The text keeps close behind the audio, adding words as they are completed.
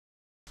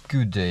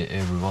Good day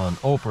everyone,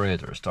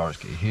 Operator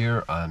Starsky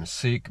here. I'm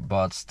sick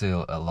but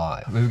still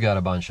alive. We've got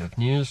a bunch of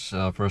news.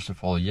 First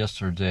of all,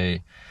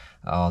 yesterday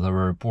there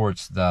were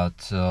reports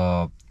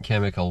that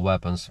chemical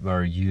weapons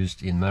were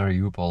used in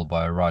Mariupol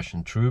by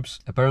Russian troops.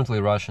 Apparently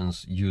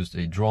Russians used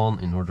a drone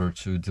in order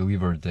to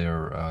deliver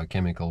their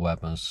chemical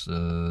weapons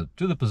to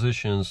the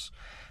positions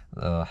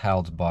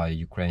held by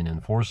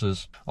Ukrainian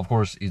forces. Of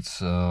course, it's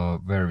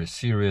very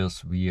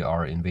serious. We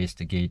are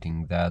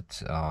investigating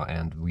that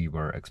and we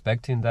were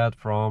expecting that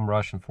from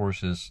Russian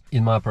forces.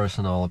 In my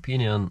personal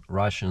opinion,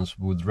 Russians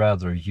would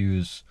rather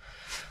use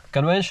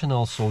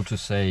conventional, so to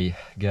say,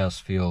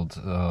 gas-filled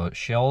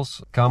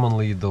shells.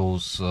 Commonly,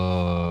 those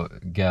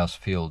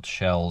gas-filled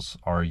shells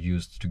are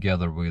used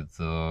together with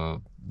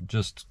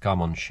just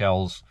common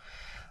shells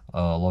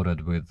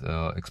loaded with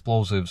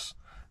explosives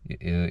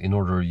in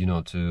order,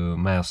 to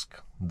mask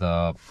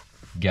the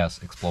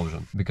gas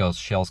explosion, because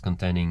shells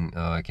containing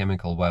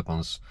chemical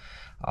weapons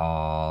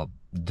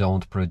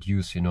don't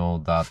produce,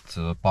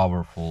 that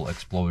powerful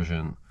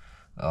explosion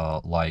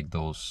like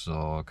those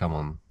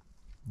common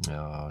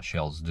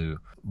shells do.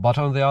 But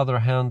on the other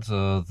hand,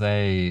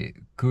 they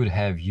could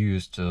have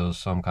used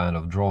some kind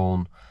of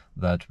drone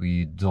that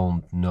we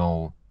don't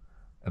know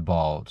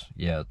about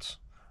yet,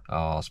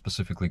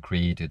 specifically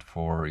created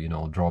for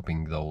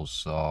dropping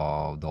those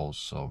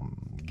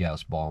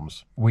gas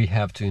bombs. We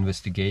have to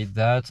investigate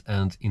that,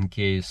 and in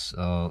case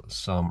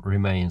some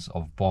remains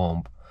of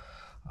bomb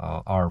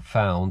are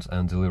found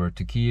and delivered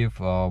to Kiev,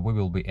 we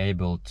will be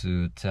able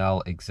to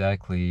tell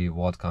exactly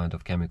what kind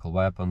of chemical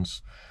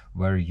weapons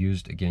were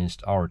used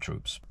against our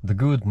troops. The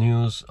good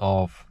news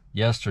of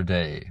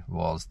yesterday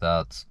was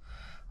that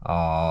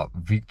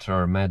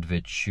Viktor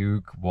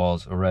Medvedchuk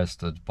was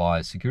arrested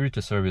by Security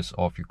Service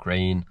of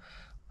Ukraine.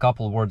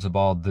 Couple words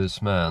about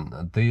this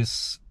man.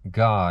 This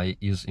guy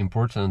is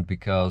important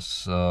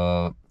because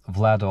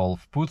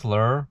Vladolf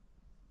Putler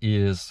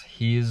is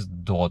his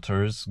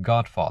daughter's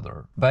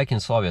godfather. Back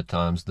in Soviet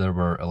times, there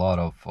were a lot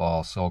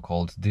of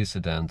so-called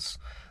dissidents.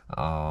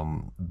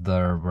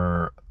 There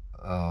were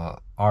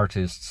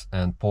artists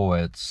and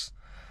poets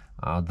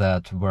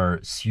that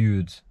were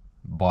sued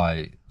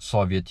by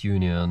Soviet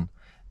Union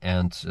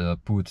and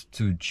put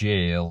to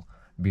jail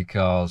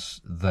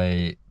because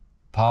they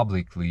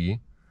publicly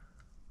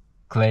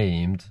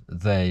claimed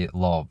they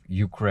love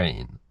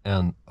Ukraine.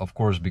 And of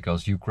course,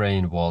 because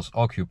Ukraine was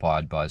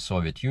occupied by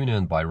Soviet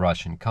Union, by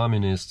Russian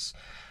communists,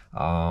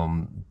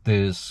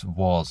 this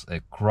was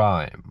a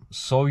crime.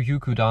 So you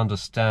could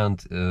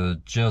understand,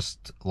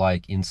 just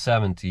like in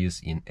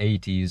 70s, in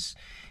 80s,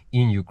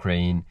 in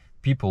Ukraine,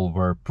 people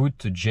were put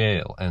to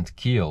jail and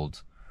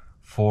killed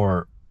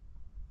for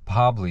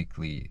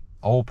publicly,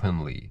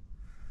 openly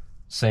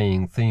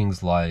saying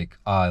things like,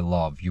 I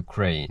love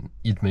Ukraine.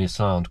 It may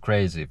sound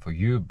crazy for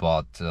you,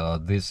 but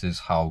this is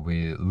how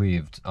we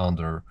lived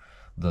under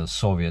the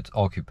Soviet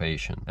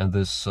occupation. And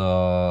this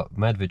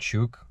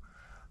Medvedchuk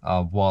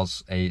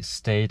was a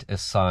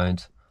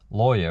state-assigned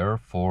lawyer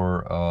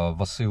for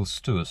Vasyl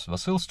Stus.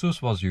 Vasyl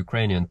Stus was a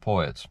Ukrainian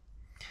poet,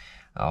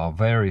 a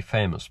very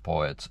famous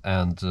poet,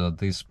 and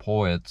this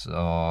poet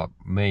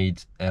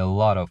made a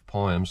lot of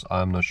poems.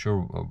 I'm not sure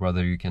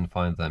whether you can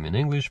find them in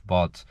English,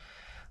 but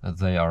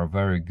they are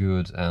very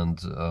good, and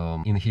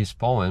in his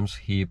poems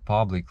he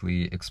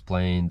publicly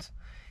explained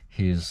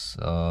his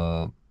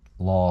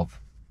love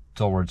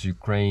towards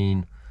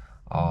Ukraine,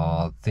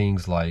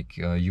 things like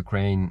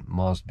Ukraine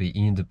must be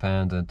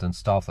independent and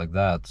stuff like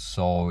that.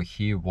 So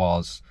he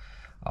was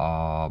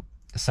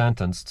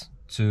sentenced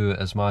to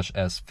as much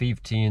as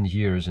 15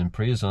 years in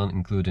prison,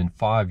 including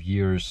 5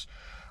 years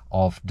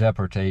of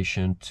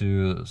deportation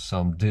to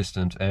some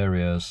distant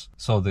areas.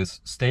 So this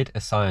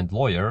state-assigned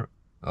lawyer,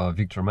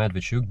 Viktor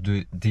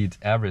Medvedchuk, did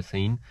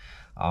everything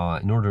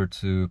in order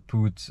to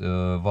put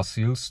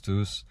Vasyl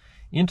Stus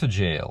into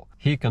jail.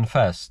 He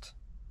confessed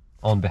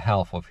on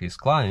behalf of his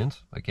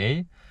client,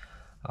 okay?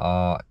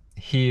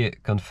 He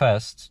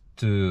confessed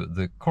to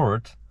the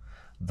court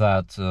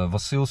that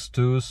Vasyl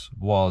Stus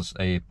was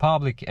a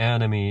public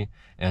enemy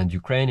and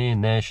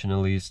Ukrainian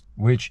nationalist,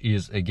 which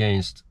is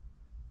against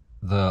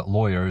the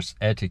lawyer's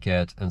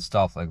etiquette and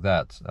stuff like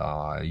that.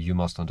 You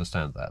must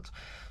understand that.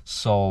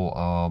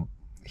 So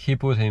he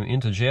put him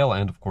into jail,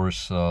 and of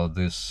course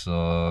this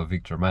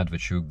Viktor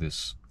Medvedchuk,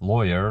 this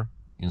lawyer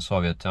in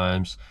Soviet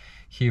times,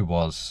 he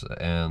was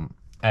an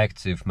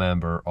active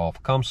member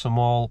of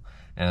Komsomol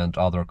and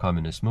other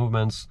communist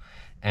movements,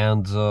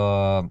 and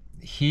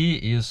he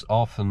is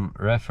often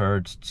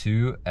referred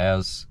to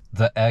as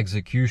the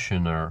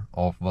executioner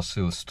of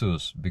Vasyl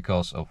Stus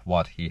because of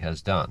what he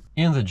has done.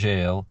 In the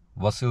jail,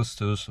 Vasyl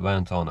Stus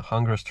went on a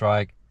hunger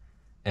strike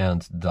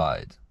and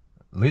died.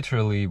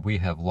 Literally, we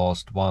have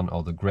lost one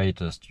of the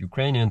greatest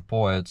Ukrainian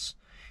poets.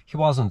 He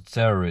wasn't a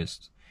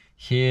terrorist.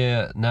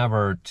 He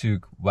never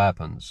took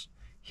weapons.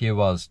 He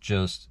was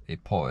just a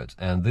poet.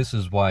 And this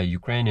is why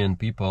Ukrainian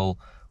people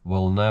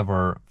will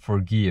never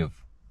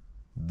forgive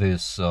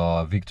this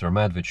Viktor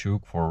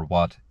Medvedchuk for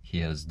what he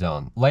has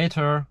done.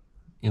 Later,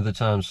 in the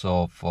times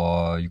of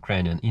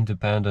Ukrainian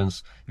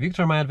independence,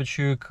 Viktor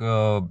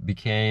Medvedchuk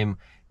became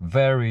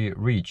very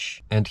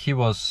rich, and he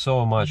was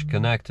so much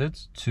connected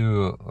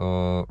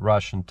to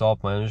Russian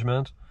top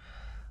management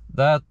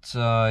that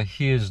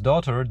his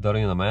daughter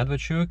Darina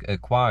Medvedchuk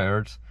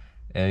acquired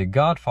a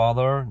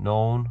godfather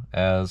known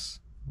as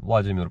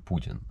Vladimir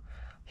Putin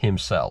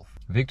himself.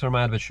 Viktor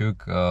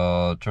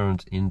Medvedchuk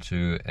turned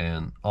into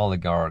an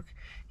oligarch.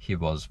 He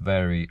was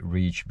very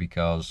rich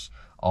because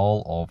all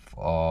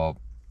of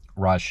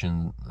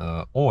Russian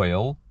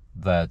oil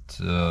that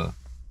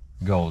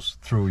goes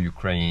through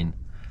Ukraine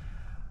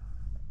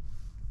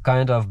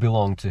kind of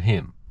belonged to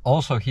him.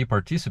 Also, he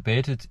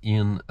participated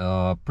in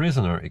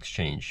prisoner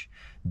exchange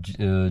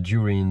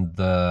during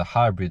the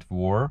hybrid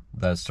war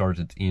that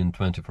started in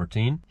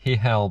 2014. He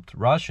helped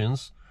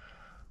Russians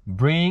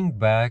bring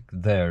back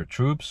their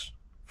troops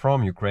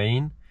from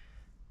Ukraine,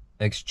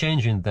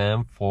 exchanging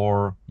them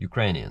for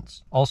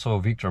Ukrainians. Also,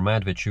 Viktor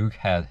Medvedchuk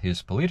had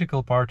his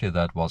political party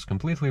that was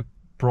completely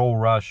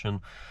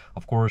pro-Russian.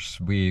 Of course,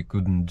 we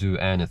couldn't do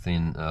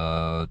anything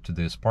to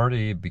this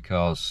party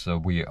because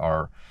we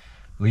are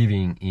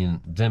living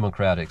in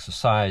democratic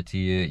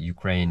society.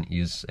 Ukraine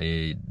is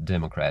a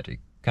democratic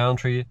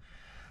country.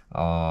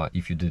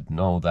 If you didn't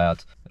know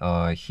that,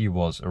 he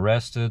was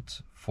arrested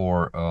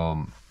for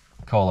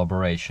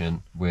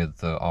collaboration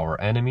with our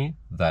enemy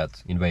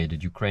that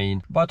invaded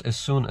Ukraine. But as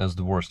soon as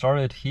the war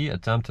started, he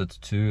attempted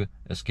to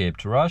escape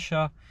to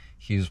Russia.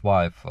 His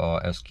wife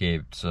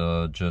escaped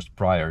just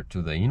prior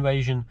to the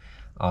invasion,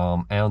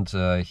 and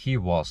he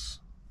was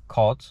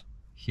caught,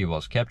 he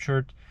was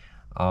captured,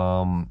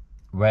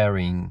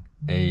 wearing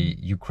a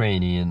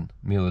Ukrainian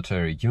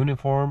military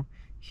uniform.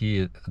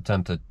 He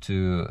attempted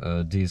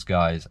to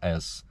disguise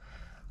as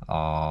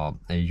a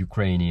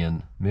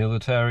Ukrainian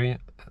military.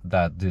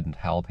 That didn't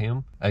help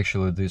him.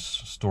 Actually, this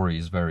story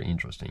is very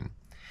interesting.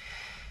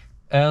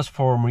 As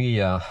for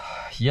Mriya,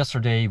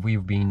 yesterday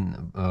we've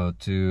been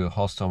to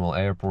Hostomel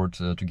airport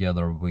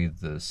together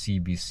with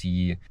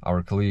CBC.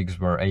 Our colleagues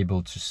were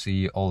able to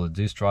see all the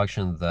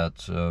destruction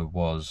that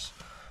was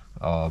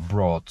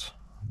brought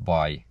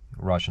by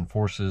Russian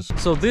forces.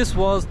 So this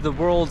was the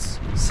world's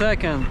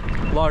second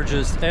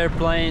largest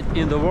airplane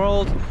in the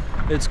world.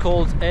 It's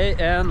called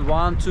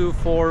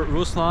AN-124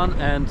 Ruslan,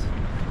 and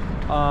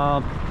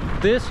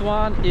this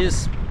one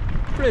is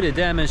pretty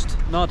damaged,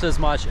 not as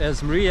much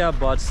as Mriya,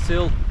 but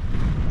still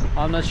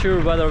I'm not sure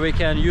whether we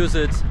can use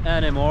it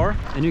anymore.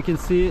 And you can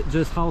see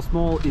just how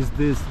small is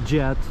this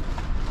jet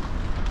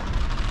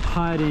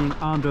hiding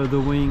under the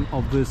wing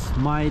of this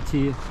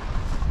mighty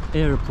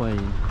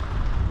airplane.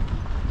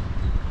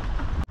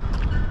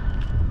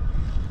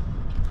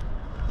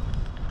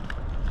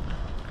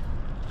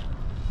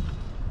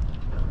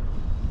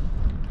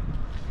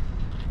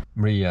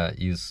 Mriya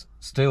is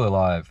still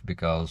alive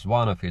because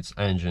one of its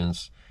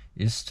engines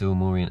is still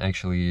moving.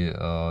 Actually,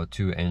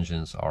 two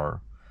engines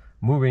are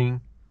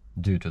moving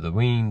due to the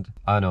wind.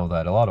 I know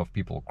that a lot of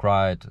people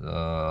cried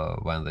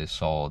when they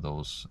saw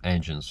those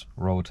engines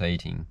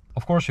rotating.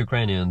 Of course,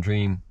 Ukrainian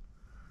dream,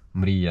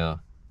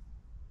 Mriya,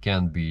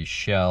 can be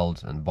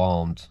shelled and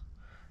bombed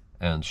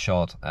and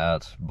shot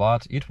at,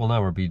 but it will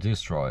never be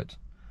destroyed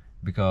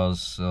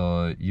because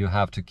you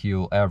have to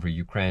kill every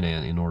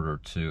Ukrainian in order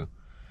to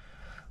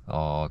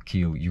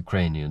kill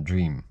Ukrainian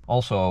dream.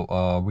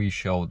 Also, we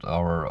showed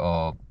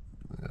our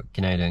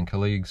Canadian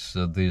colleagues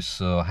this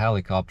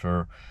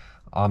helicopter.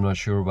 I'm not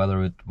sure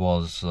whether it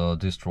was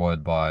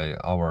destroyed by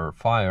our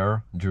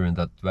fire during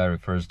that very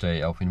first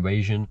day of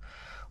invasion,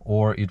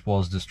 or it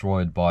was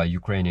destroyed by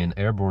Ukrainian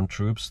airborne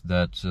troops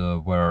that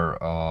were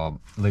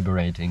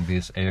liberating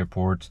this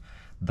airport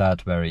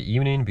that very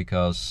evening,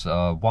 because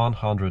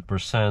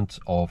 100%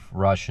 of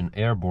Russian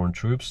airborne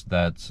troops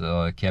that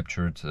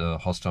captured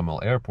Hostomel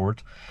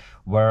airport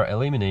were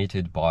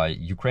eliminated by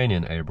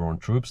Ukrainian airborne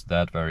troops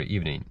that very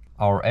evening.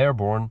 Our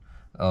airborne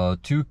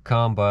took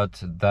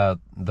combat that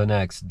the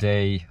next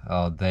day.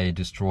 They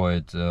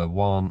destroyed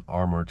one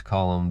armored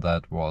column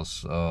that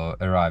was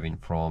arriving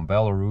from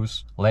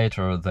Belarus.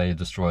 Later they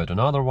destroyed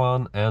another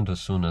one, and as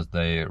soon as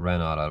they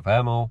ran out of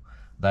ammo,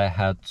 they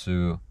had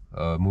to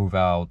move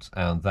out,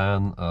 and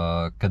then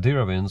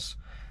Kadyrovins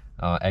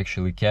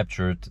actually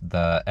captured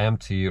the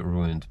empty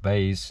ruined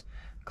base,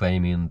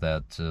 claiming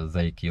that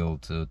they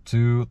killed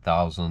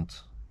 2,000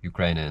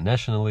 Ukrainian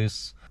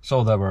nationalists.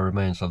 So there were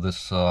remains of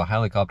this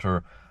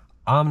helicopter.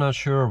 I'm not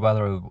sure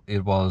whether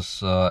it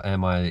was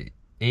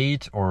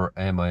Mi-8 or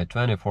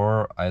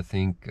Mi-24. I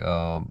think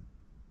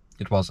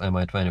it was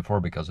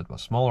Mi-24 because it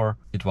was smaller.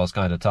 It was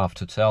kind of tough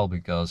to tell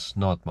because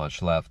not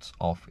much left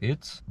of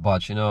it.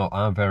 But you know,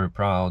 I'm very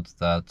proud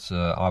that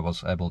I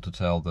was able to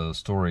tell the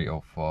story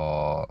of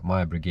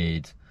my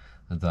brigade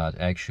that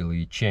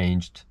actually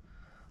changed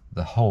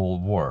the whole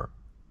war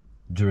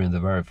during the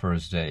very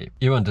first day.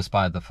 Even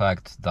despite the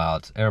fact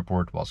that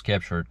airport was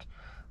captured,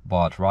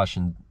 but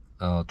Russian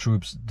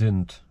troops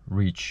didn't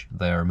reach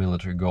their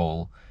military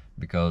goal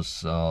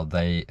because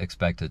they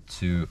expected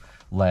to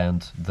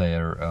land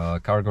their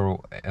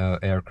cargo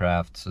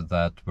aircraft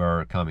that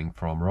were coming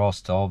from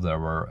Rostov. There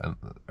were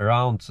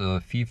around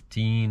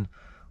 15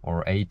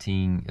 or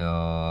 18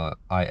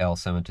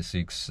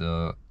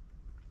 Il-76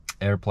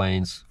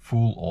 airplanes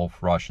full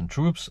of Russian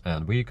troops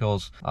and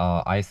vehicles.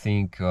 I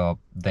think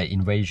the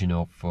invasion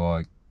of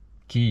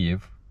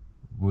Kiev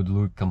would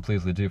look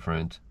completely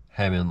different,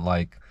 having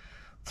like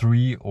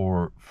 3,000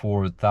 or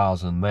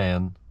 4,000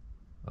 men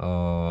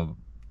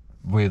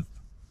with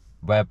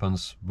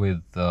weapons,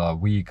 with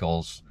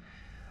vehicles,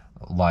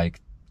 like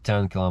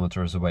 10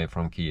 kilometers away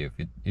from Kiev.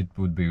 It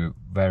would be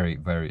very,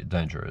 very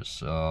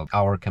dangerous.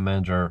 Our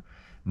commander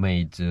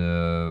made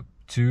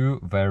two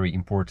very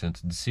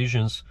important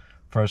decisions.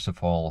 First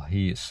of all,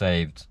 he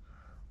saved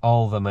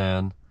all the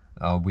men.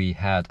 We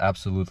had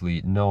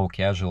absolutely no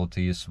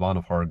casualties. One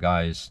of our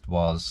guys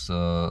was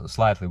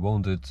slightly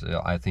wounded.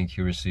 I think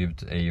he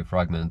received a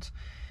fragment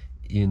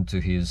into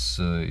his,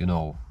 you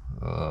know,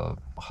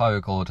 how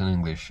you call it in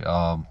English?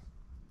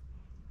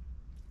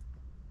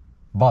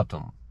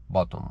 Bottom,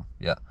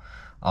 yeah.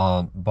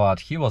 But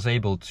he was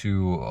able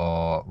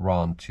to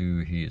run to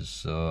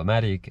his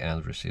medic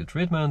and receive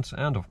treatment,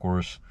 and of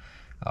course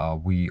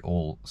we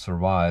all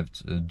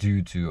survived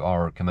due to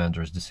our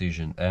commander's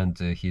decision. And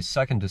his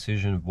second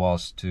decision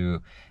was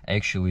to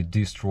actually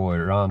destroy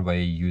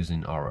runway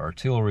using our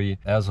artillery.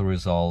 As a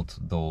result,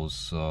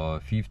 those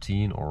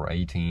 15 or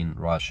 18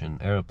 Russian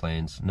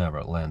airplanes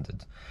never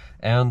landed,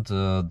 and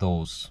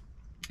those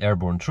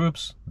airborne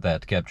troops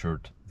that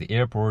captured the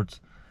airport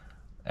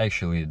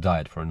actually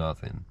died for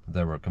nothing.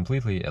 They were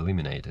completely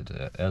eliminated,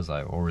 as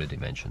I already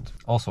mentioned.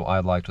 Also,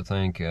 I'd like to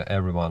thank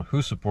everyone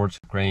who supports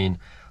Ukraine.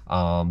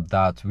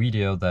 That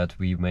video that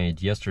we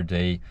made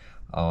yesterday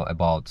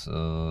about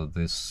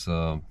this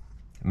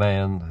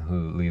man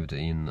who lived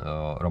in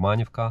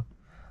Romanivka,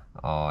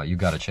 you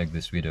gotta check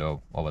this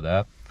video over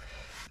there.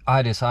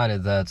 I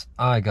decided that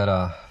I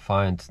gotta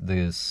find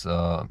this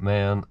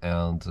man,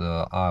 and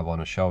I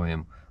want to show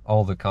him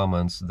all the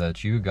comments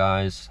that you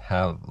guys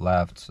have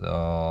left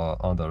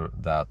under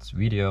that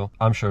video.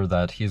 I'm sure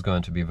that he's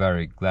going to be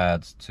very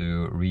glad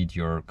to read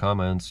your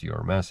comments,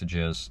 your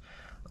messages,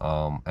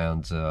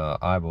 and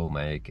I will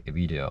make a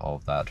video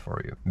of that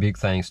for you. Big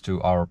thanks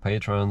to our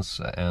patrons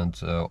and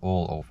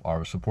all of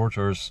our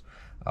supporters.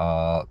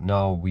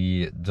 Now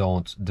we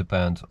don't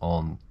depend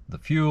on the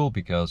fuel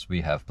because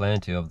we have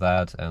plenty of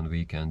that and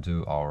we can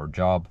do our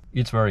job.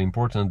 It's very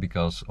important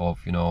because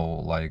of, you know,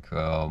 like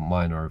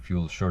minor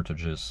fuel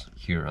shortages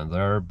here and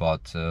there,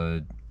 but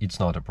it's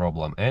not a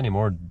problem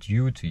anymore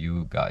due to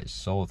you guys.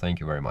 So thank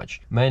you very much.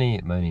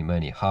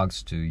 Many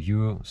hugs to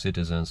you,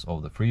 citizens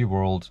of the free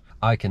world.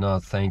 I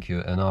cannot thank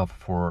you enough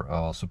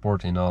for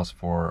supporting us,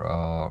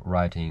 for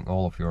writing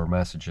all of your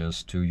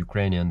messages to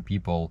Ukrainian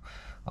people.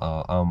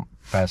 I'm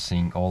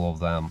passing all of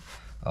them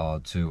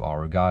to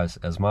our guys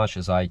as much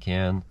as I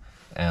can,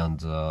 and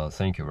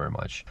thank you very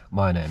much.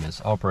 My name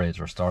is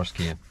Operator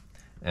Starsky,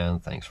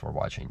 and thanks for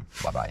watching.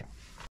 Bye bye.